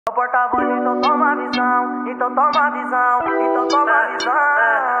O porta-voz, então toma visão, então toma visão, então toma visão.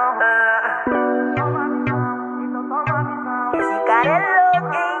 Esse cara é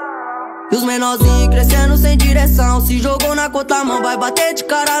louco, hein? E os menorzinhos crescendo sem direção, se jogou na contramão, vai bater de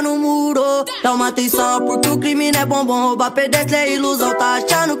cara no muro. Dá uma atenção, porque o crime não é bombom. Roubar pedestre é ilusão, tá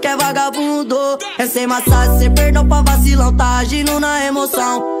achando que é vagabundo. É sem massagem, sem perdão pra vacilão, tá agindo na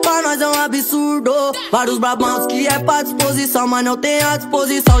emoção. Pra nós é um absurdo. Vários brabãos que é pra disposição, mas não tem a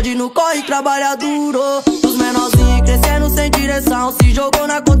disposição de no corre trabalhar duro. Os menorzinhos crescendo sem direção, se jogou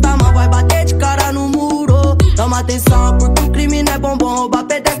na contramão, vai bater de cara no muro. Dá uma atenção, porque o crime não é bombom. Roubar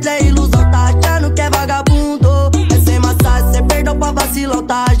pedestre é ilusão, tá achando que é vagabundo. É sem massagem, sem perdão pra vacilão,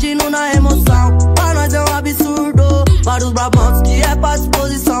 tá agindo na emoção. Pra nós é um absurdo. Vários brabãos que é pra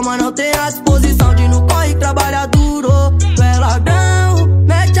disposição, mas não tem a disposição de no corre trabalhar duro. Tu é ladrão,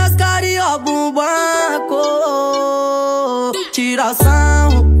 mete as caras e rouba um banco.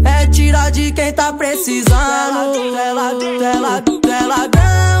 Tiração é tirar de quem tá precisando. Tu é ladrão,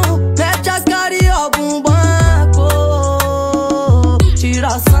 mete as caras e rouba um banco.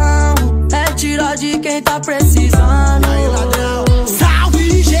 Tiração é tirar de quem tá precisando. Aí, ladrão.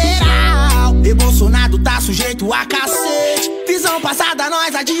 Salve geral, emocionado tá sujeito a cacete. Visão passada,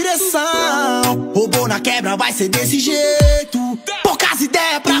 nós a direção. Roubou na quebra, vai ser desse jeito. Poucas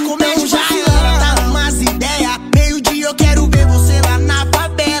ideias pra comer um jarra. Tá umas ideias, meio-dia eu quero ver você lá na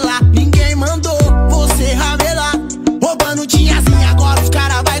favela. Ninguém mandou você ramelar. Roubando tiazinha, agora os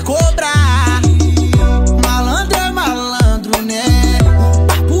cara vai cobrar. Malandro é malandro, né? O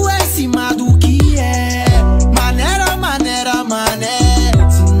papo é em cima do que é. Maneira, mané.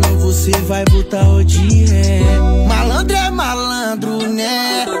 Senão você vai botar o de ré. Malandro é malandro,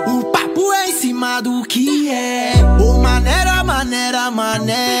 né? O papo é em cima do que é. Ô maneira,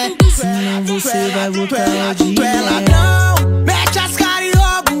 mané. Senão você vai botar o de ré. Tu é ladrão, mete as caras e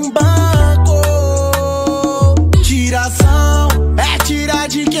rouba um banco. Tiração é tirar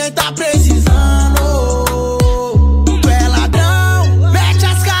de quem tá precisando. Tu é ladrão, mete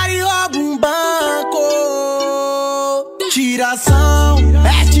as caras e rouba um banco. Tiração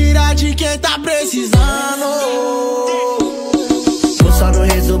é tirar de quem tá precisando. Só no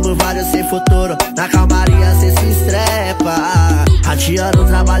resumo, vários sem futuro. Na calmaria cê se estrepa. Rateando,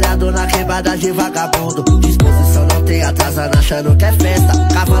 trabalhando na quebrada de vagabundo. Disposição não tem, atrasando, achando que é festa.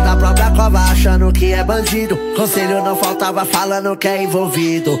 Cavando a própria cova, achando que é bandido. Conselho não faltava, falando que é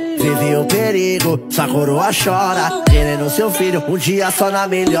envolvido. Vive o perigo, sua coroa chora. Querendo seu filho, um dia só na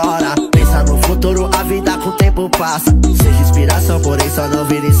melhora. Pensa no futuro, a vida com o tempo passa. Seja inspiração, porém só não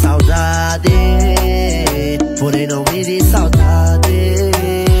vire saudade. Porém não vire saudade.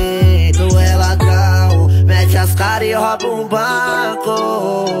 Tu é ladrão, mete as caras e rouba um banco.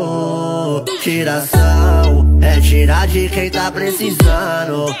 Tiração é tirar de quem tá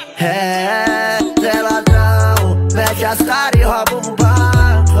precisando. Tu é ladrão, mete as caras e rouba um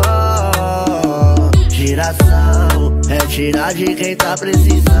banco. Tiração é tirar de quem tá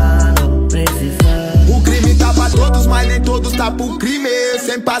precisando. O crime tá pra todos, mas nem todos tá pro crime.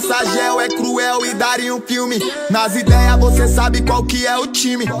 Sem passagel é cruel e daria um filme. Nas ideias você sabe qual que é o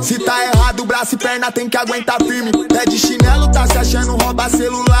time. Se tá errado, braço e perna tem que aguentar firme. É de chinelo, tá se achando rouba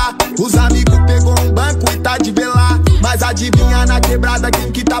celular. Os amigos pegou um banco e tá de velar. Mas adivinha na quebrada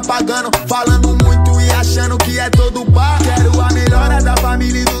quem que tá pagando. Falando muito e achando que é todo par. Quero a melhora da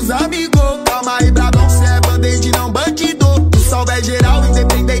família e dos amigos. Calma aí, brabão, cê é band-aid, não bandido. O salve é geral,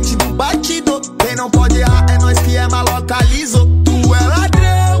 independente do batido. Quem não pode errar é nós que é maloka liso. Tu é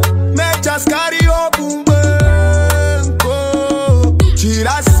ladrão, mete as caras e rouba um banco.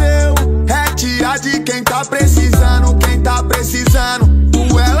 Tira seu, é tirar de quem tá precisando. Quem tá precisando.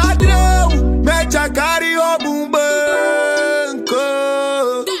 Tu é ladrão, mete a cara e rouba um banco.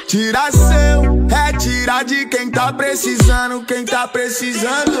 Tira seu, é tirar de quem tá precisando. Quem tá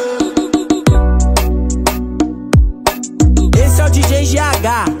precisando. Esse é o DJ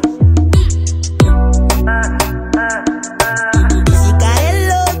GH.